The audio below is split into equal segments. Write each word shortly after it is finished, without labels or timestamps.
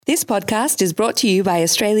This podcast is brought to you by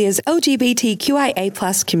Australia's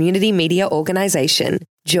LGBTQIA+ community media organisation,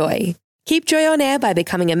 Joy. Keep Joy on air by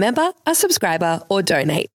becoming a member, a subscriber, or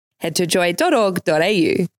donate. Head to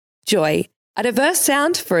joy.org.au. Joy, a diverse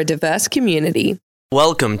sound for a diverse community.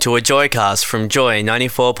 Welcome to a Joycast from Joy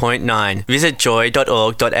 94.9. Visit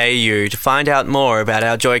joy.org.au to find out more about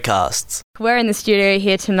our Joycasts. We're in the studio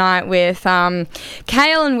here tonight with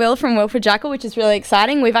Kale and Will from Wilfred Jackal, which is really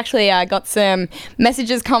exciting. We've actually got some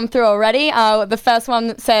messages come through already. The first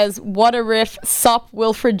one says, "What a riff, sup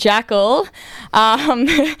Wilfred Jackal."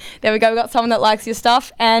 There we go, we've got someone that likes your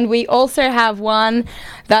stuff. And we also have one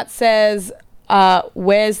that says,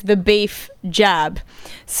 "Where's the beef jab?"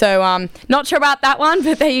 So not sure about that one,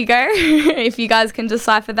 but there you go, if you guys can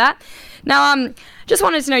decipher that. Now, just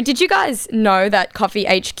wanted to know, did you guys know that Coffee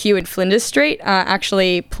HQ in Flinders Street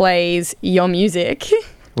actually plays your music?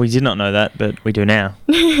 We did not know that, but we do now.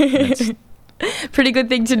 Pretty good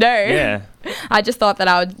thing to know. Yeah. I just thought that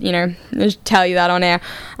I would, just tell you that on air.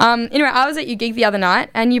 Anyway, I was at your gig the other night,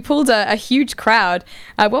 and you pulled a huge crowd.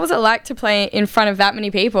 What was it like to play in front of that many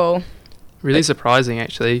people? Really surprising,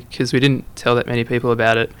 actually, because we didn't tell that many people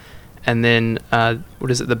about it. And then, the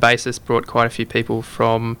bassist brought quite a few people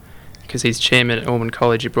from, because he's chairman at Ormond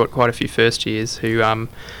College, he brought quite a few first years who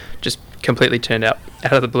just completely turned out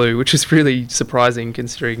of the blue, which is really surprising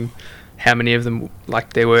considering how many of them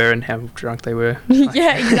there were and how drunk they were.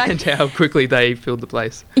 Yeah, exactly. And how quickly they filled the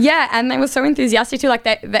place. Yeah, and they were so enthusiastic too.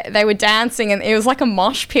 They were dancing, and it was like a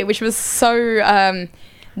mosh pit, which was so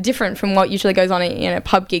different from what usually goes on at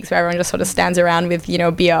pub gigs where everyone just sort of stands around with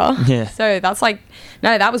a beer. Yeah. So that's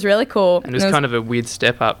that was really cool. And it was kind of a weird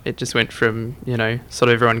step up. It just went from sort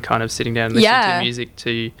of everyone kind of sitting down and listening to music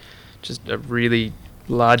to just a really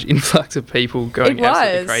large influx of people going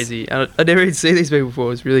absolutely crazy. And I never even seen these people before. It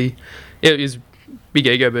was really, it was big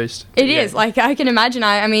ego boost. It is. I can imagine.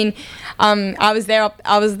 I was there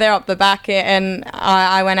up the back, and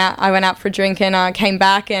I went out for a drink, and I came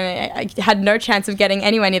back, and I had no chance of getting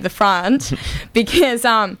anywhere near the front because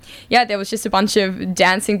there was just a bunch of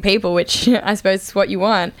dancing people, which I suppose is what you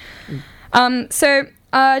want. So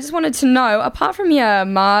I just wanted to know, apart from your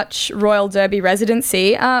March Royal Derby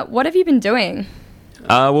residency, what have you been doing?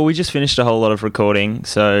 Well, we just finished a whole lot of recording,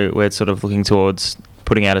 so we're sort of looking towards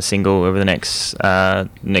putting out a single over the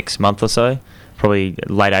next month or so, probably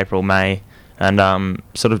late April, May, and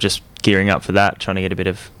sort of just gearing up for that, trying to get a bit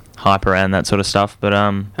of hype around that sort of stuff. But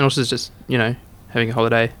and also just having a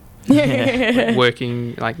holiday,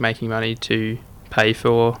 working, making money to pay for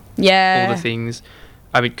all the things.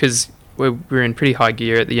 I mean, because we're in pretty high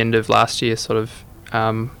gear at the end of last year, sort of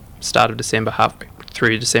start of December, halfway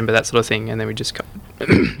through December, that sort of thing, and then we just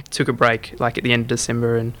took a break at the end of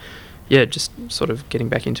December, and just sort of getting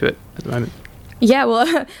back into it at the moment. Yeah,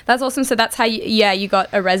 well, that's awesome. So that's how you got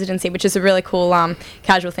a residency, which is a really cool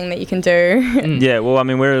casual thing that you can do. Yeah, well, I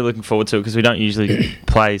mean, we're really looking forward to it because we don't usually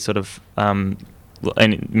play sort of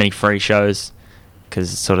many free shows because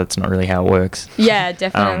sort of it's not really how it works. Yeah,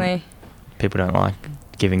 definitely. People don't like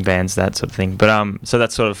giving bands that sort of thing. But so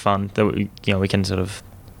that's sort of fun that we can sort of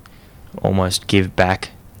almost give back.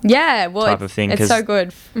 Yeah, well, type of thing, it's so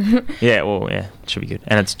good. Yeah, well, yeah, it should be good.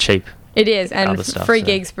 And it's cheap. It is, and free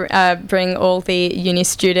gigs bring all the uni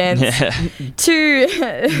students to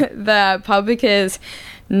the pub because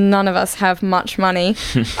none of us have much money.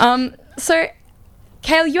 So,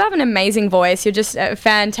 Kale, you have an amazing voice. You're just a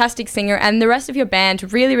fantastic singer, and the rest of your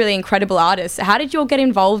band, really, really incredible artists. How did you all get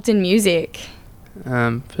involved in music?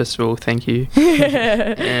 First of all, thank you.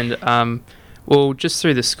 And well, just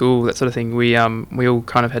through the school, that sort of thing, we all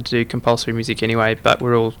kind of had to do compulsory music anyway, but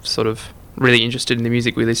we're all sort of really interested in the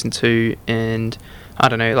music we listen to, and I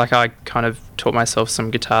don't know, I kind of taught myself some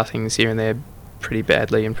guitar things here and there pretty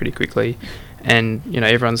badly and pretty quickly, and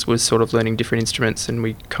everyone was sort of learning different instruments, and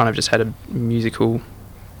we kind of just had a musical,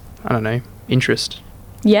 I don't know, interest.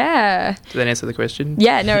 Yeah. Did that answer the question?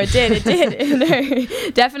 Yeah, no, it did.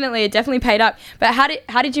 No, definitely, it definitely paid up. But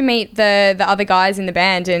how did you meet the other guys in the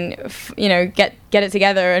band and get it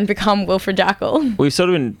together and become Wilfred Jackal? We've sort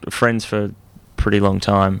of been friends for a pretty long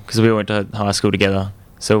time because we all went to high school together,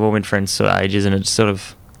 so we've all been friends for ages, and it's sort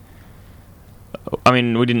of, I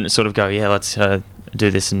mean, we didn't sort of go, let's do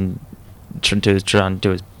this and try and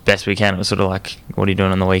do as best we can. It was sort of like, what are you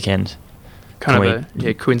doing on the weekend? Kind of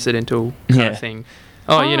a coincidental kind of thing.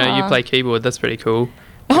 Oh, you play keyboard, that's pretty cool.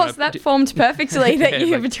 Oh, so that formed perfectly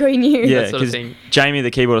between you. Yeah, because Jamie, the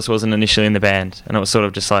keyboardist, wasn't initially in the band, and it was sort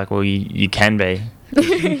of just like, well, you can be.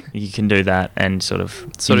 You can do that, and sort of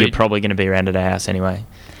you're probably going to be around at our house anyway,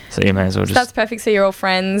 so you may as well just... That's perfect, so you're all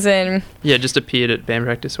friends, and... Yeah, just appeared at band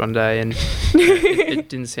practice one day, and it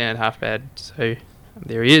didn't sound half bad, so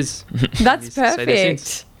there he is. That's Say these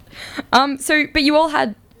things. perfect. But you all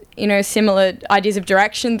had, similar ideas of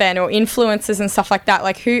direction then, or influences and stuff like that.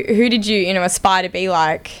 Like, who did you, aspire to be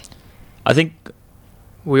like? I think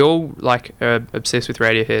We all are obsessed with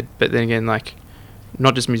Radiohead, but then again,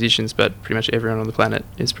 not just musicians, but pretty much everyone on the planet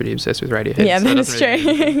is pretty obsessed with Radiohead. Yeah, so that it is doesn't really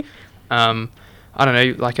true. mean anything. I don't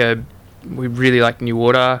know, we really like New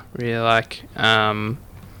Order, really like ELO,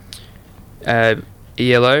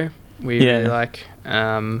 we really like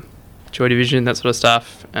Joy Division, that sort of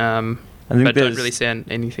stuff. I think But don't really sound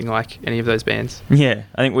anything like any of those bands. Yeah,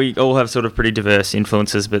 I think we all have sort of pretty diverse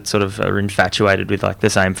influences, but sort of are infatuated with the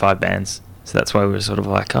same 5 bands. So that's why we were sort of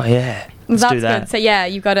like, oh yeah, let's That's do that. good. So yeah,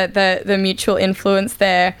 you've got the mutual influence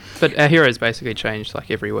there. But our heroes basically change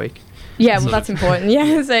every week. Yeah, well, that's important.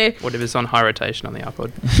 Yeah, so Whatever's on high rotation on the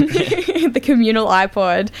iPod. the communal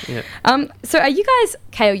iPod. Yeah. So are you guys,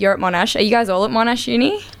 Kale, you're at Monash. Are you guys all at Monash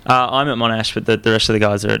Uni? I'm at Monash, but the rest of the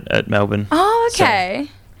guys are at Melbourne. Oh, okay.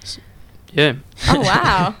 Yeah. Oh,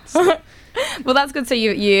 wow. Well, that's good. So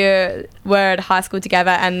you were at high school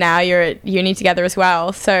together and now you're at uni together as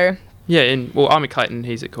well. So Yeah, I'm at Clayton,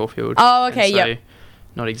 he's at Caulfield. Oh, okay, and so yep.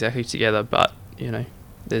 Not exactly together, but,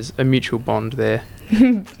 there's a mutual bond there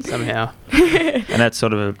somehow. And that's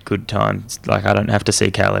sort of a good time. It's I don't have to see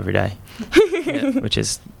Cal every day, Yeah. which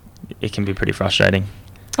is, it can be pretty frustrating.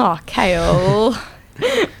 Oh, Kale.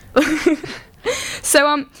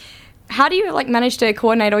 So, how do you manage to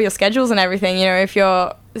coordinate all your schedules and everything? If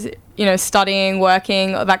you're, studying,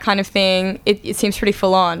 working, that kind of thing, it seems pretty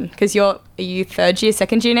full on because are you third year,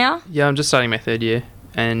 second year now? Yeah, I'm just starting my third year,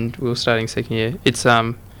 and we're starting second year. It's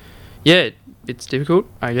it's difficult,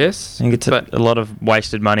 I guess. I think it's a lot of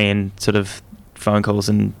wasted money and sort of phone calls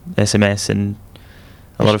and SMS and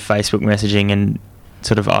a lot of Facebook messaging and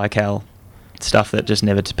sort of iCal stuff that just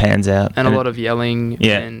never pans out. And a lot of yelling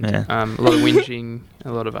and yeah. a lot of whinging,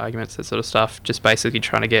 a lot of arguments, that sort of stuff. Just basically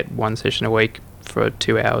trying to get one session a week for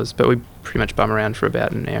 2 hours, but we pretty much bum around for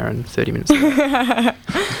about an hour and 30 minutes.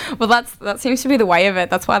 Well, that seems to be the way of it.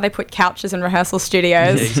 That's why they put couches in rehearsal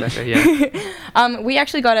studios. Yeah, exactly, yeah. We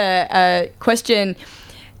actually got a question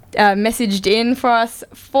messaged in for us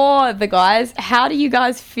for the guys. How do you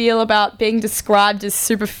guys feel about being described as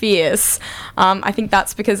super fierce? I think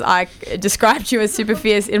that's because I described you as super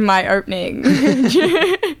fierce in my opening.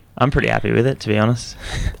 I'm pretty happy with it, to be honest.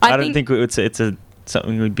 I don't think it's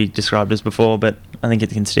something we'd be described as before, but I think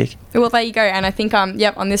it can stick. Well, there you go. And I think, on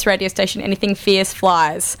this radio station, anything fierce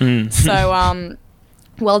flies. So,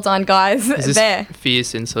 well done, guys. Is this there.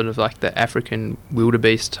 fierce in sort of the African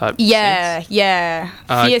wildebeest type Yeah, sense? yeah.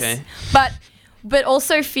 Oh, Fierce. okay. But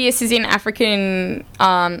also fierce is in African,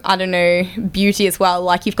 beauty as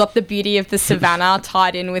well. You've got the beauty of the savannah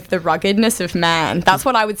tied in with the ruggedness of man. That's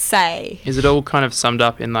what I would say. Is it all kind of summed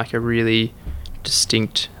up in a really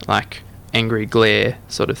distinct, angry glare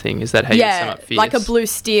sort of thing? Is that how you sum up fierce? Like a blue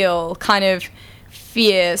steel kind of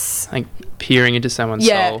fierce. Peering into someone's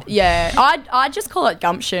soul. Yeah. I'd just call it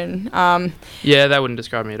gumption. Yeah, that wouldn't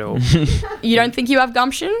describe me at all. You don't think you have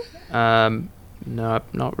gumption? No,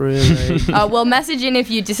 not really. Well, message in if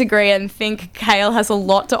you disagree and think Kale has a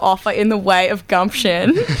lot to offer in the way of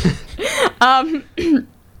gumption.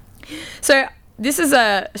 So this is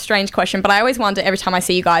a strange question, but I always wonder every time I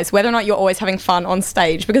see you guys whether or not you're always having fun on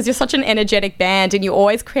stage, because you're such an energetic band and you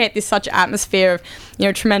always create this such atmosphere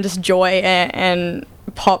of tremendous joy and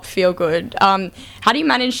pop feel good. How do you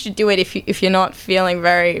manage to do it if you're not feeling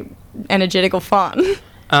very energetic or fun?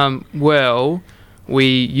 Well, we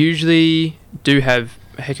usually do have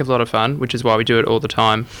a heck of a lot of fun, which is why we do it all the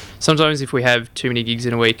time. Sometimes if we have too many gigs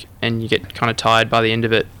in a week and you get kind of tired by the end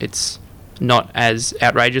of it, it's not as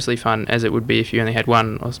outrageously fun as it would be if you only had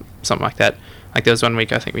one or something like that. There was one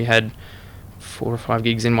week I think we had 4 or 5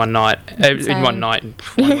 gigs in one night. In 1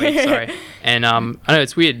 week, sorry. And I know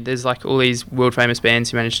it's weird. There's all these world famous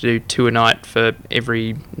bands who manage to do 2 a night for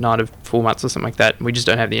every night of 4 months or something like that. We just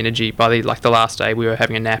don't have the energy. By the last day, we were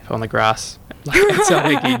having a nap on the grass,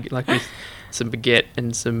 outside a gig, with some baguette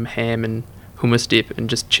and some ham and hummus dip, and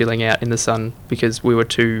just chilling out in the sun because we were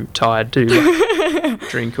too tired to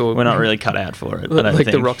drink or. We're not really cut out for it. I don't the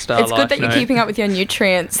think. rock star It's life. good that you're keeping up with your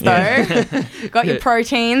nutrients, though. Yeah. Got your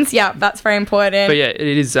proteins. Yeah, that's very important. But yeah, it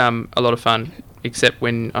is a lot of fun, except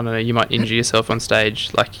when, I don't know, you might injure yourself on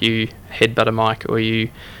stage, you headbutt a mic or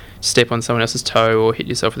you step on someone else's toe or hit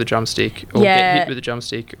yourself with a drumstick or get hit with a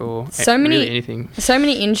drumstick or really anything. So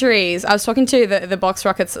many injuries. I was talking to the Box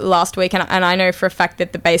Rockets last week and I know for a fact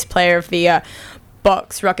that the bass player of the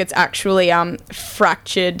box rockets actually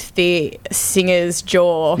fractured the singer's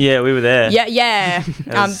jaw. Yeah, we were there. Yeah.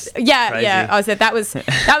 Crazy. I was there. That was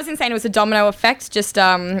insane. It was a domino effect. Just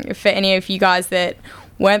for any of you guys that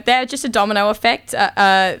weren't there, just a domino effect.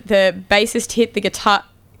 The bassist hit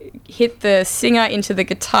the singer into the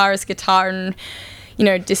guitarist's guitar and,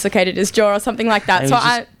 dislocated his jaw or something like that. So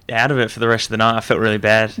I out of it for the rest of the night. I felt really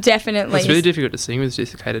bad. Definitely. It's really difficult to sing with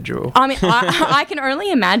dislocated jaw. I mean, I can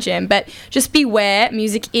only imagine, but just beware,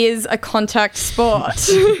 music is a contact sport.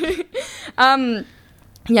 I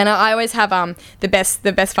always have the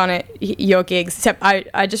best fun at your gigs, except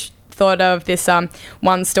I just thought of this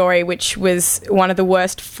one story, which was one of the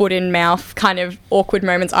worst foot in mouth kind of awkward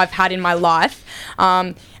moments I've had in my life.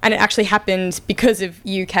 And it actually happened because of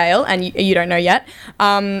you, Kale, and you don't know yet.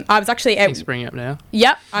 I was actually... Thanks for bringing it up now.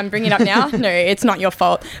 Yep, I'm bringing it up now. No, it's not your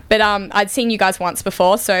fault. But I'd seen you guys once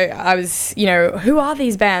before, so I was, who are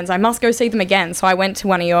these bands? I must go see them again. So I went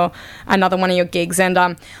to another one of your gigs, and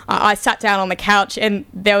I sat down on the couch, and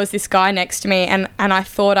there was this guy next to me, and I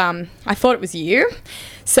thought it was you.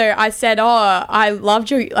 So I said, I loved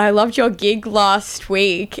your gig last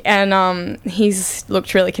week, and he's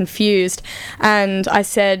looked really confused. And I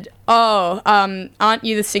said, aren't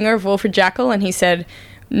you the singer of Wilfred Jackal? And he said,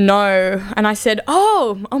 no. And I said,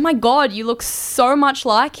 oh my God, you look so much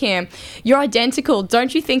like him. You're identical.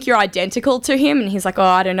 Don't you think you're identical to him? And he's like,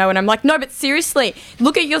 I don't know. And I'm like, no, but seriously,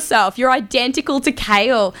 look at yourself. You're identical to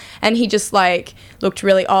Kale. And he just looked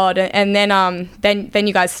really odd. And then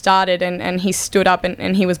you guys started, and he stood up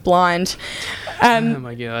and he was blind. Oh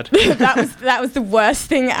my God. that was the worst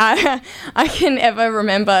thing I can ever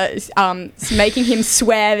remember, making him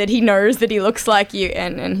swear that he knows that he looks like you,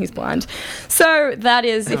 and he's blind. So that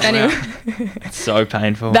is, if anyone... It's so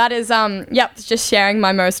painful. That is, just sharing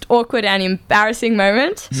my most awkward and embarrassing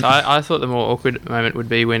moment. So I thought the more awkward moment would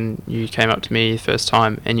be when you came up to me the first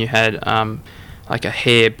time and you had like a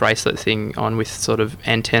hair bracelet thing on with sort of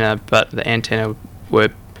antenna, but the antenna were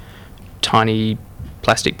tiny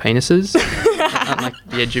plastic penises on like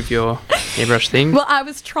the edge of your airbrush thing. Well, I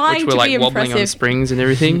was trying which were to be wobbling impressive. on springs and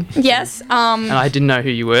everything. Yes. And I didn't know who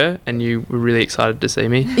you were, and you were really excited to see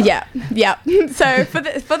me. Yeah. So for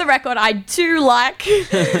the record, I do like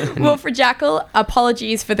Wilfred Jackal.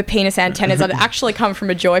 Apologies for the penis antennas that actually come from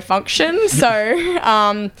a Joy function. So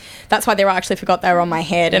that's why I forgot they were on my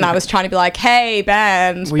head, and I was trying to be like, hey,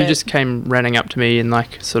 band. Well, you just came running up to me and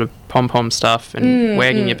sort of pom-pom stuff and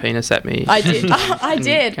wagging your penis at me. I did. I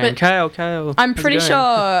did. Going, But Kale. I'm pretty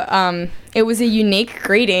sure it was a unique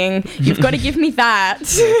greeting. You've got to give me that.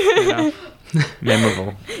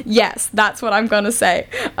 Memorable. Yes, that's what I'm going to say.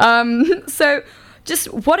 So just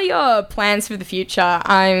what are your plans for the future?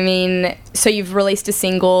 I mean, so you've released a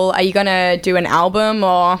single. Are you going to do an album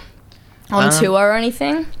or on tour or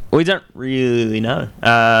anything? We don't really know.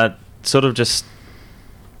 Sort of just...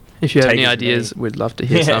 If you have any ideas, we'd love to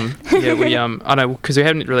hear some. Yeah, we I know, because we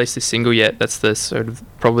haven't released this single yet. That's the sort of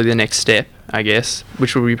probably the next step, I guess,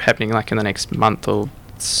 which will be happening in the next month or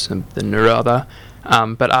something or other.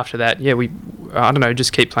 But after that, I don't know,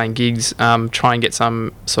 just keep playing gigs, try and get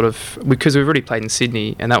some sort of, because we've already played in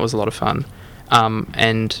Sydney and that was a lot of fun,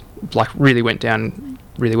 and really went down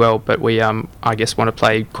really well. But we I guess want to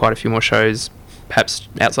play quite a few more shows, perhaps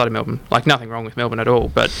outside of Melbourne. Nothing wrong with Melbourne at all,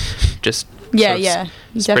 but just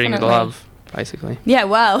spreading the love, basically. Yeah,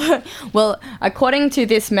 well, according to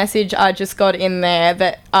this message I just got in there,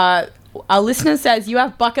 that our listener says you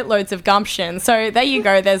have bucket loads of gumption. So there you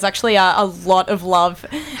go. There's actually a lot of love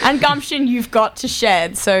and gumption you've got to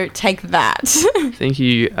shed. So take that. Thank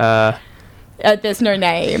you. There's no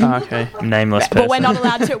name. Oh, okay. Nameless person. But we're not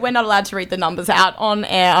allowed to read the numbers out on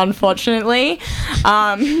air, unfortunately,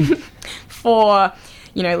 for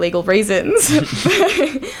legal reasons.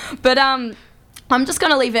 But I'm just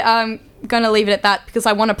gonna leave it. I'm gonna leave it at that because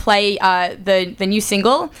I want to play the new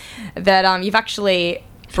single that you've actually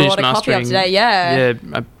brought a copy of today. Yeah,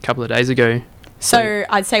 a couple of days ago. So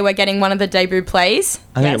I'd say we're getting one of the debut plays.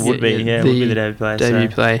 I think it would be. Yeah, it would be the debut play. Debut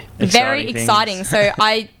play. Very exciting. So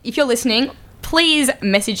if you're listening, please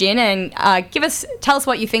message in and tell us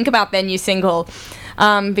what you think about their new single.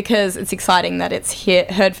 Because it's exciting that it's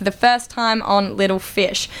heard for the first time on Little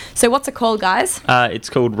Fish. So what's it called, guys? It's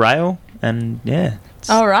called Rail, and yeah.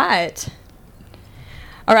 All right,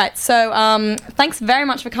 so thanks very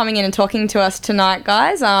much for coming in and talking to us tonight,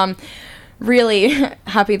 guys. Really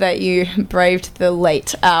happy that you braved the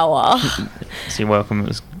late hour. So you're welcome. It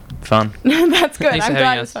was fun. That's good. Thanks I'm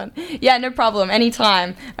glad it was fun. Yeah, no problem.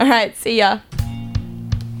 Anytime. All right, see ya.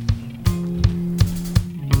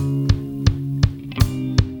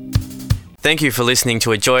 Thank you for listening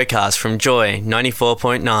to a Joycast from Joy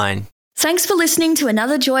 94.9. Thanks for listening to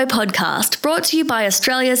another Joy podcast brought to you by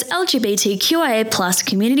Australia's LGBTQIA+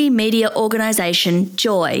 community media organisation,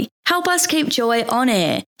 Joy. Help us keep Joy on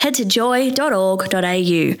air. Head to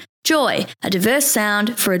joy.org.au. Joy, a diverse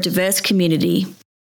sound for a diverse community.